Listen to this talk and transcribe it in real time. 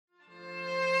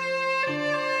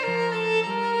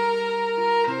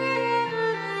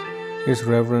is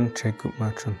Reverend Jacob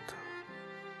Merchant,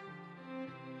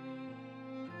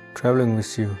 traveling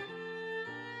with you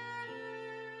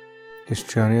this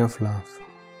journey of love.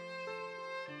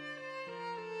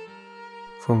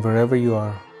 From wherever you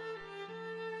are,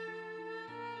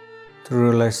 the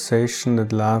realization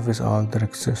that love is all that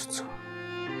exists.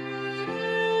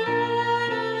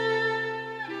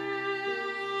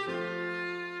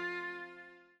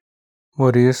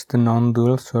 What is the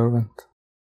non-dual servant?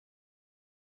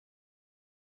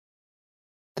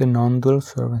 The non-dual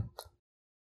servant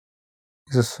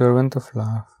is a servant of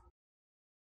love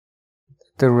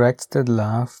that directs that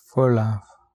love for love,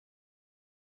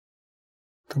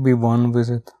 to be one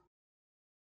with it.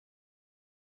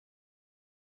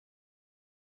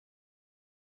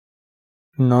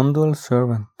 The non-dual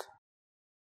servant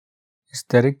is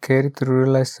dedicated to the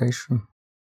realization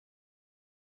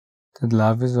that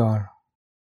love is all.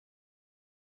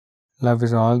 Love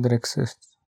is all that exists.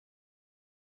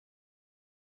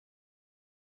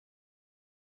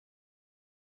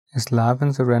 As love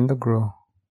and surrender grow,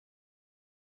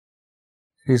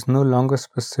 it is no longer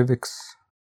specifics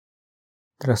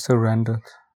that are surrendered,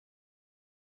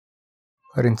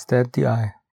 but instead the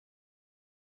I.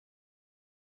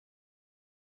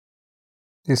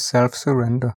 This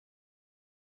self-surrender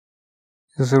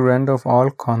is a surrender of all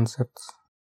concepts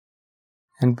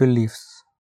and beliefs,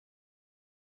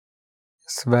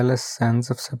 as well as sense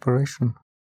of separation.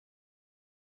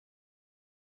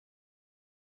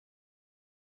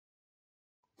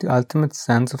 The ultimate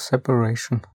sense of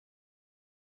separation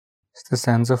is the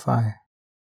sense of I.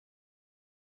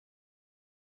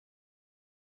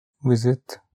 With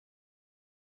it,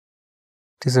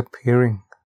 disappearing,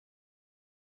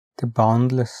 the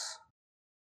boundless,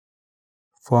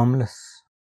 formless,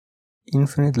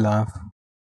 infinite love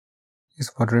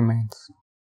is what remains.